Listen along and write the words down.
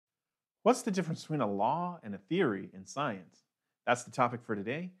What's the difference between a law and a theory in science? That's the topic for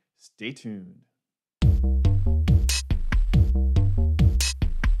today. Stay tuned.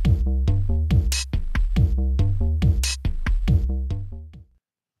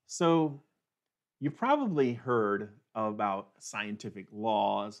 So, you've probably heard about scientific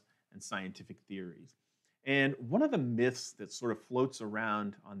laws and scientific theories. And one of the myths that sort of floats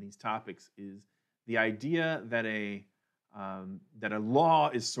around on these topics is the idea that a law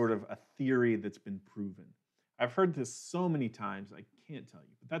is sort of a theory that's been proven. I've heard this so many times, I can't tell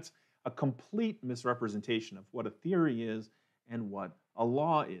you, but that's a complete misrepresentation of what a theory is and what a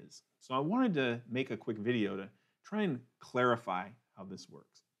law is. So I wanted to make a quick video to try and clarify how this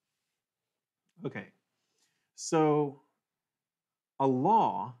works. Okay, so a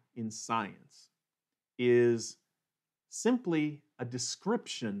law in science is simply a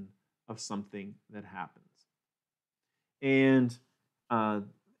description of something that happens. And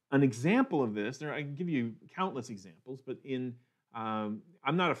an example of this, I can give you countless examples, but I'm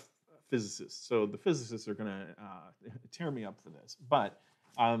not a physicist, so the physicists are going to tear me up for this. But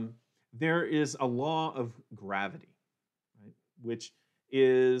there is a law of gravity, right, which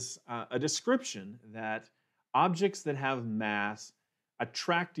is a description that objects that have mass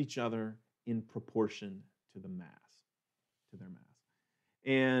attract each other in proportion to the mass, to their mass.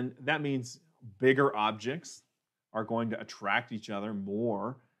 And that means bigger objects are going to attract each other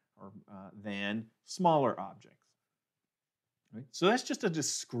more than smaller objects. Right? So that's just a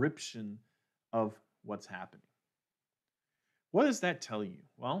description of what's happening. What does that tell you?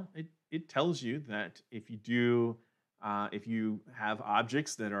 Well, it tells you that if you have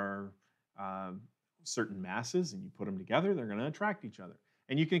objects that are certain masses and you put them together, they're going to attract each other.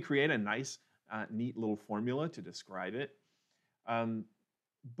 And you can create a nice, neat little formula to describe it.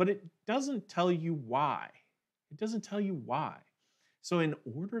 But it doesn't tell you why. It doesn't tell you why. So in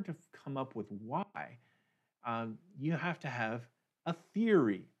order to come up with why, you have to have a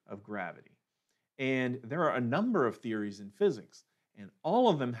theory of gravity. And there are a number of theories in physics, and all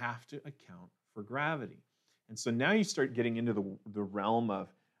of them have to account for gravity. And so now you start getting into the realm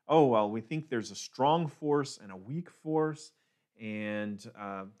of, oh, well, we think there's a strong force and a weak force, and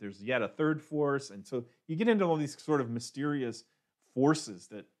there's yet a third force. And so you get into all these sort of mysterious forces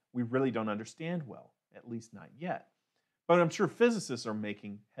that we really don't understand well, at least not yet. But I'm sure physicists are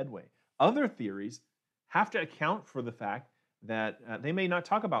making headway. Other theories have to account for the fact that they may not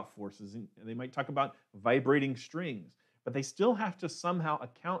talk about forces, and they might talk about vibrating strings, but they still have to somehow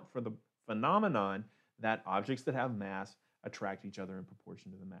account for the phenomenon that objects that have mass attract each other in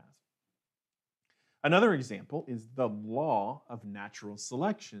proportion to the mass. Another example is the law of natural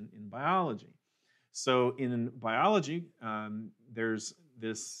selection in biology. So in biology, there's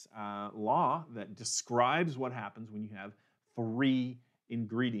this law that describes what happens when you have three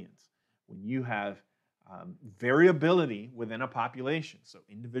ingredients. When you have variability within a population, so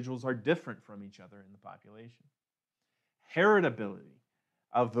individuals are different from each other in the population. Heritability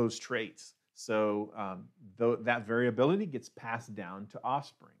of those traits. So that variability gets passed down to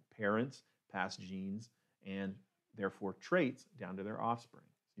offspring. Parents pass genes and therefore traits down to their offspring.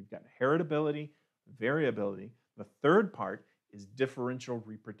 So you've got heritability, variability. The third part is differential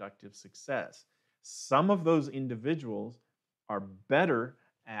reproductive success. Some of those individuals are better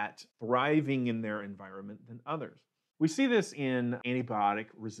at thriving in their environment than others. We see this in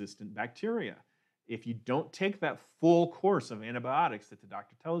antibiotic-resistant bacteria. If you don't take that full course of antibiotics that the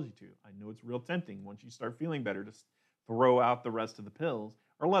doctor tells you to, I know it's real tempting once you start feeling better to throw out the rest of the pills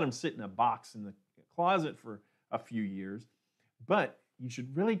or let them sit in a box in the closet for a few years, but you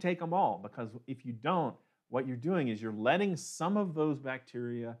should really take them all, because if you don't, what you're doing is you're letting some of those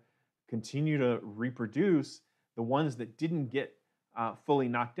bacteria continue to reproduce, the ones that didn't get fully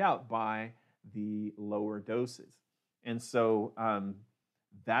knocked out by the lower doses. And so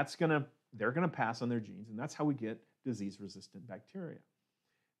they're gonna pass on their genes, and that's how we get disease-resistant bacteria.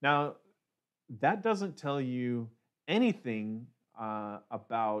 Now, that doesn't tell you anything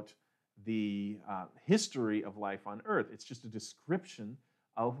about the history of life on Earth. It's just a description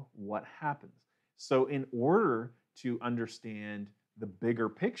of what happens. So in order to understand the bigger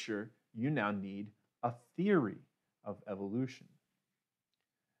picture, you now need a theory of evolution.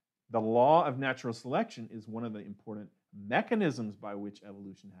 The law of natural selection is one of the important mechanisms by which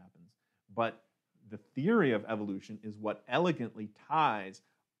evolution happens, but the theory of evolution is what elegantly ties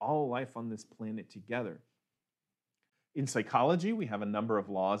all life on this planet together. In psychology, we have a number of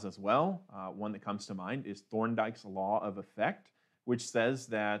laws as well. One that comes to mind is Thorndike's law of effect, which says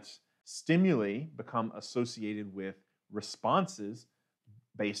that stimuli become associated with responses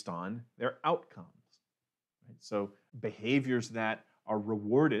based on their outcomes. Right? So behaviors that are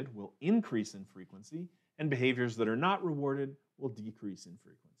rewarded will increase in frequency, and behaviors that are not rewarded will decrease in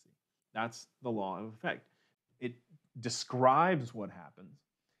frequency. That's the law of effect. It describes what happens,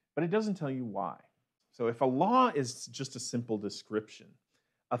 but it doesn't tell you why. So if a law is just a simple description,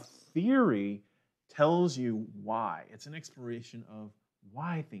 a theory tells you why. It's an exploration of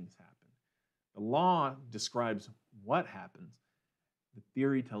why things happen. The law describes what happens. The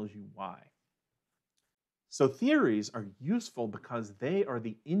theory tells you why. So theories are useful because they are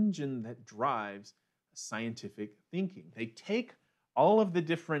the engine that drives scientific thinking. They take all of the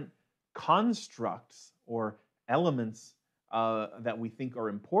different constructs or elements that we think are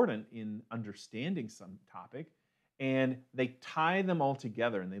important in understanding some topic, and they tie them all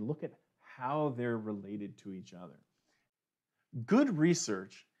together and they look at how they're related to each other. Good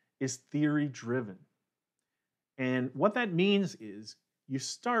research is theory driven. And what that means is you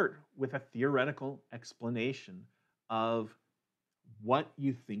start with a theoretical explanation of what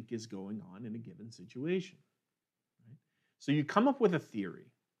you think is going on in a given situation. Right? So you come up with a theory,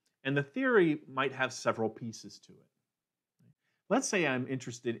 and the theory might have several pieces to it. Let's say I'm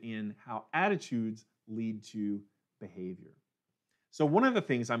interested in how attitudes lead to behavior. So one of the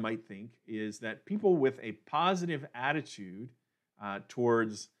things I might think is that people with a positive attitude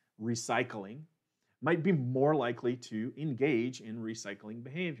towards recycling might be more likely to engage in recycling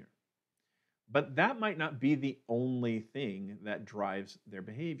behavior. But that might not be the only thing that drives their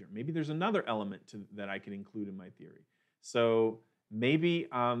behavior. Maybe there's another element that I could include in my theory. So maybe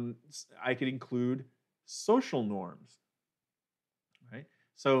I could include social norms, right?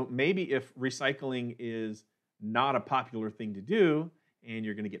 So maybe if recycling is not a popular thing to do and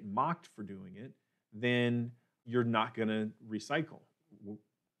you're going to get mocked for doing it, then you're not going to recycle.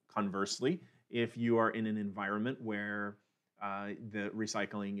 Conversely, if you are in an environment where the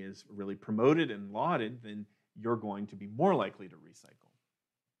recycling is really promoted and lauded, then you're going to be more likely to recycle.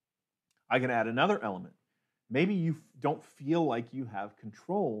 I can add another element. Maybe you don't feel like you have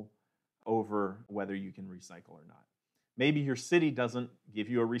control over whether you can recycle or not. Maybe your city doesn't give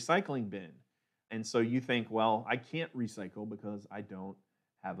you a recycling bin. And so you think, well, I can't recycle because I don't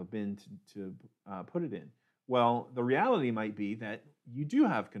have a bin to put it in. Well, the reality might be that you do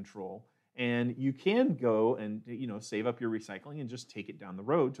have control, and you can go and save up your recycling and just take it down the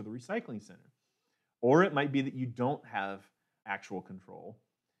road to the recycling center. Or it might be that you don't have actual control.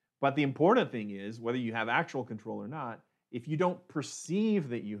 But the important thing is, whether you have actual control or not, if you don't perceive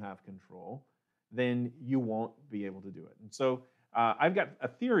that you have control, then you won't be able to do it. And so I've got a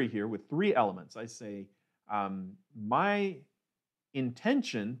theory here with 3 elements. I say my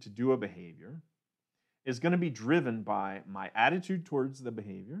intention to do a behavior is going to be driven by my attitude towards the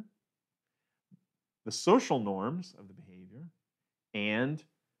behavior, the social norms of the behavior, and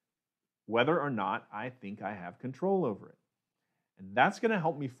whether or not I think I have control over it. And that's going to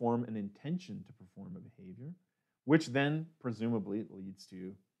help me form an intention to perform a behavior, which then presumably leads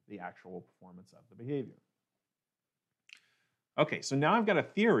to the actual performance of the behavior. Okay, so now I've got a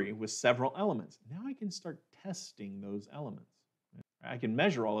theory with several elements. Now I can start testing those elements. I can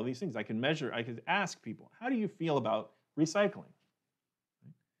measure all of these things. I could ask people, how do you feel about recycling?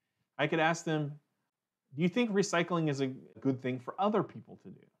 I could ask them, do you think recycling is a good thing for other people to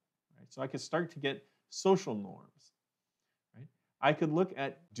do? Right? So I could start to get social norms. Right? I could look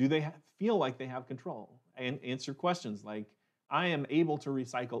at, do they feel like they have control? And answer questions like, I am able to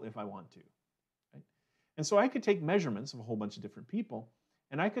recycle if I want to. Right? And so I could take measurements of a whole bunch of different people,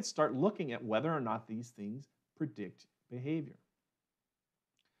 and I could start looking at whether or not these things predict behavior.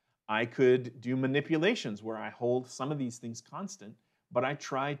 I could do manipulations where I hold some of these things constant, but I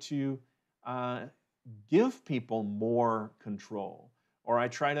try to give people more control, or I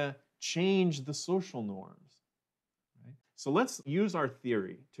try to change the social norms. Right? So let's use our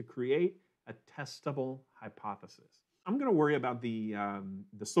theory to create a testable hypothesis. I'm going to worry about the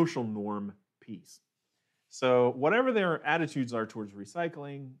social norm piece. So whatever their attitudes are towards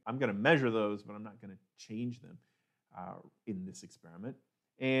recycling, I'm going to measure those, but I'm not going to change them in this experiment.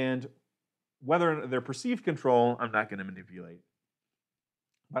 And whether they're perceived control, I'm not going to manipulate.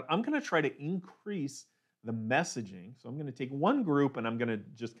 But I'm going to try to increase the messaging. So I'm going to take one group and I'm going to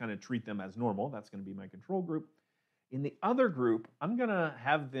just kind of treat them as normal. That's going to be my control group. In the other group, I'm going to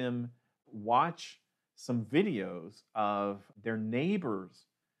have them watch some videos of their neighbors,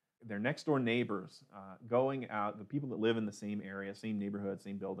 their next door neighbors, going out, the people that live in the same area, same neighborhood,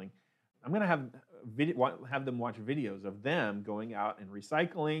 same building. I'm going to have them watch videos of them going out and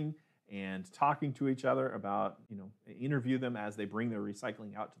recycling and talking to each other about, interview them as they bring their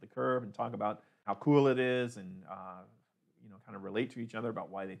recycling out to the curb and talk about how cool it is and, kind of relate to each other about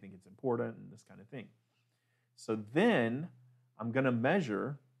why they think it's important and this kind of thing. So then I'm going to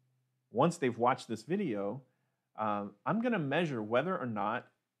measure, once they've watched this video, I'm going to measure whether or not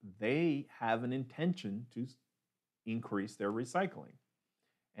they have an intention to increase their recycling.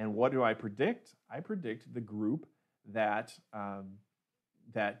 And what do I predict? I predict the group that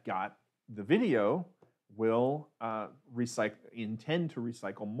that got the video will intend to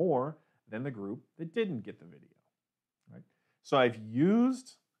recycle more than the group that didn't get the video. Right? So I've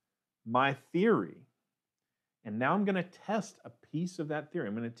used my theory, and now I'm going to test a piece of that theory.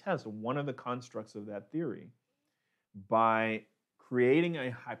 I'm going to test one of the constructs of that theory by creating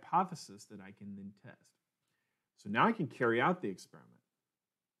a hypothesis that I can then test. So now I can carry out the experiment.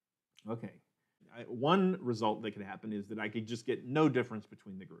 Okay, one result that could happen is that I could just get no difference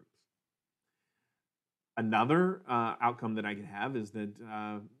between the groups. Another outcome that I could have is that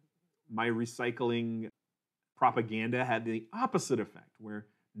my recycling propaganda had the opposite effect, where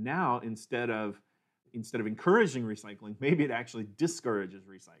now instead of encouraging recycling, maybe it actually discourages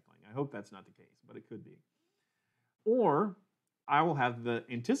recycling. I hope that's not the case, but it could be. Or I will have the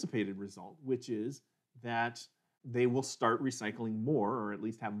anticipated result, which is that they will start recycling more, or at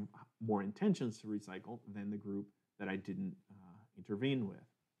least have more intentions to recycle than the group that I didn't intervene with.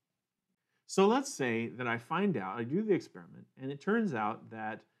 So let's say that I find out, I do the experiment, and it turns out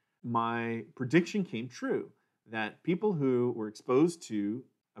that my prediction came true, that people who were exposed to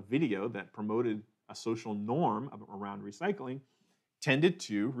a video that promoted a social norm around recycling tended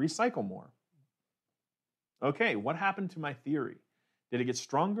to recycle more. Okay, what happened to my theory? Did it get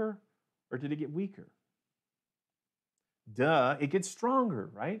stronger or did it get weaker? Duh, it gets stronger,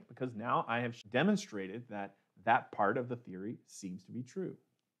 right? Because now I have demonstrated that that part of the theory seems to be true.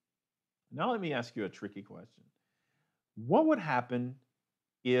 Now let me ask you a tricky question. What would happen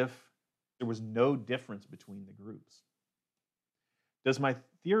if there was no difference between the groups? Does my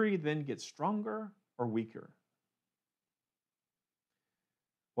theory then get stronger or weaker?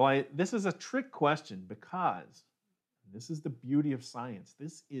 Well, this is a trick question because this is the beauty of science.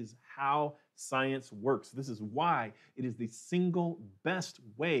 This is how science works. This is why it is the single best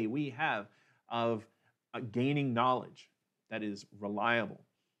way we have of gaining knowledge that is reliable.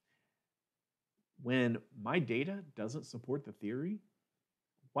 When my data doesn't support the theory,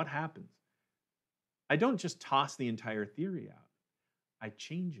 what happens? I don't just toss the entire theory out. I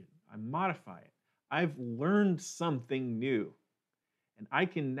change it. I modify it. I've learned something new, and I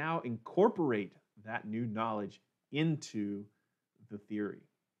can now incorporate that new knowledge into the theory.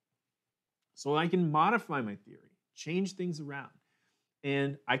 So I can modify my theory, change things around,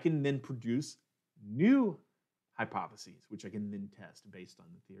 and I can then produce new hypotheses, which I can then test based on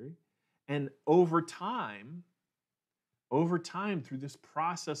the theory. And over time, through this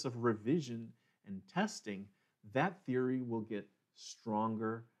process of revision and testing, that theory will get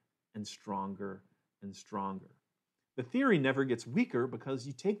stronger and stronger and stronger. The theory never gets weaker because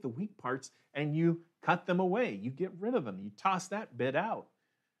you take the weak parts and you cut them away. You get rid of them. You toss that bit out.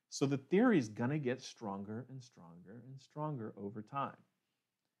 So the theory is going to get stronger and stronger and stronger over time.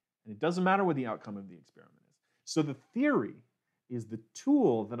 And it doesn't matter what the outcome of the experiment is. So the theory is the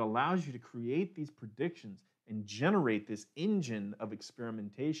tool that allows you to create these predictions and generate this engine of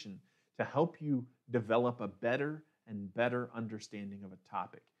experimentation to help you develop a better and better understanding of a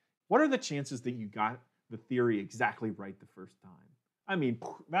topic. What are the chances that you got the theory exactly right the first time? I mean,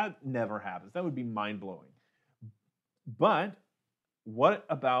 that never happens. That would be mind-blowing. But what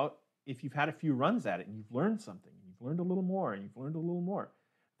about if you've had a few runs at it and you've learned something, and you've learned a little more, and you've learned a little more?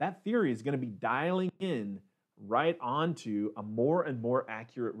 That theory is going to be dialing in right onto a more and more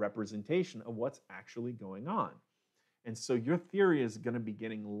accurate representation of what's actually going on. And so your theory is going to be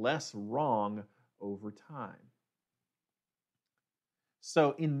getting less wrong over time.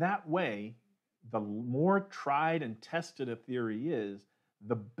 So in that way, the more tried and tested a theory is,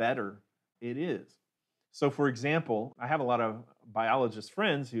 the better it is. So for example, I have a lot of biologist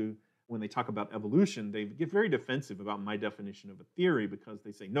friends who, when they talk about evolution, they get very defensive about my definition of a theory because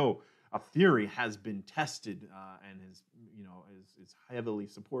they say, no, a theory has been tested and is heavily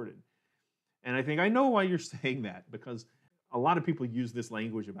supported. And I think I know why you're saying that, because a lot of people use this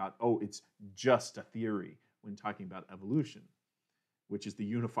language about, oh, it's just a theory when talking about evolution, which is the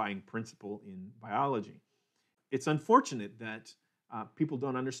unifying principle in biology. It's unfortunate that people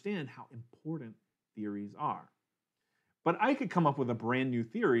don't understand how important theories are. But I could come up with a brand new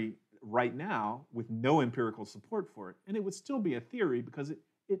theory right now with no empirical support for it, and it would still be a theory because it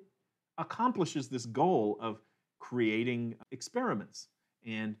accomplishes this goal of creating experiments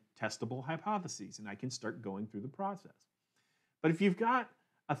and testable hypotheses, and I can start going through the process. But if you've got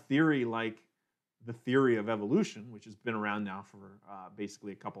a theory like the theory of evolution, which has been around now for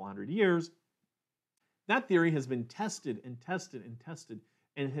basically a couple hundred years, That theory has been tested and tested and tested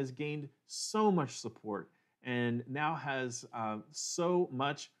and has gained so much support and now has so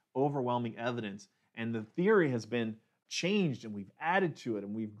much overwhelming evidence. And the theory has been changed and we've added to it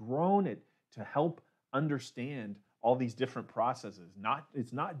and we've grown it to help understand all these different processes.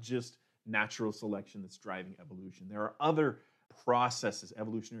 It's not just natural selection that's driving evolution. There are other processes,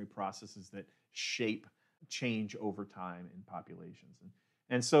 evolutionary processes that shape change over time in populations.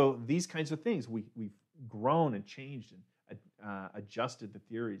 And so these kinds of things, we've grown and changed and adjusted the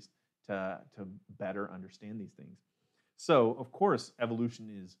theories to better understand these things. So, of course,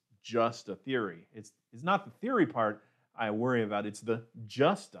 evolution is just a theory. It's not the theory part I worry about, it's the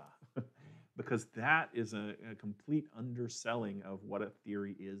justa, because that is a complete underselling of what a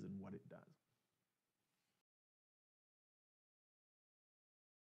theory is and what it does.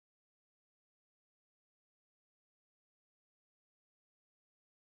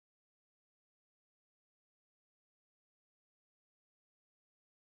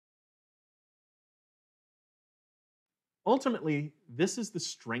 Ultimately, this is the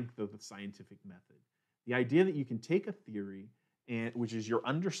strength of the scientific method. The idea that you can take a theory, which is your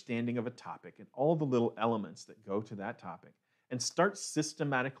understanding of a topic and all the little elements that go to that topic, and start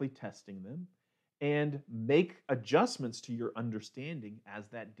systematically testing them and make adjustments to your understanding as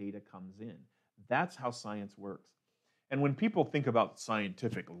that data comes in. That's how science works. And when people think about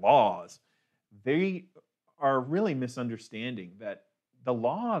scientific laws, they are really misunderstanding that the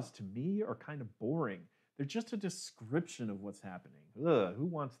laws to me are kind of boring. They're just a description of what's happening. Ugh, who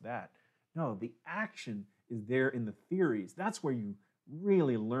wants that? No, the action is there in the theories. That's where you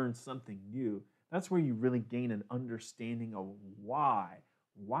really learn something new. That's where you really gain an understanding of why.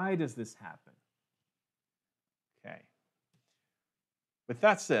 Why does this happen? Okay. With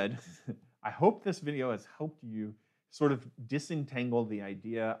that said, I hope this video has helped you sort of disentangle the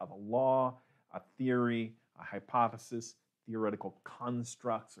idea of a law, a theory, a hypothesis, theoretical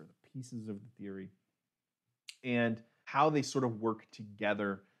constructs, or the pieces of the theory, and how they sort of work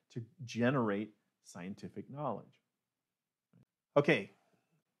together to generate scientific knowledge. Okay,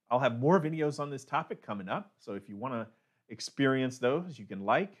 I'll have more videos on this topic coming up, so if you want to experience those, you can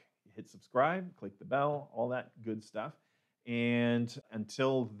hit subscribe, click the bell, all that good stuff. And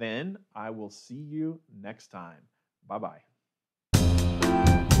until then, I will see you next time. Bye-bye.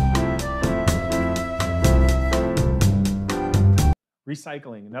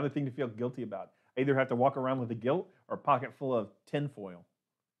 Recycling, another thing to feel guilty about. I either have to walk around with a guilt or a pocket full of tinfoil.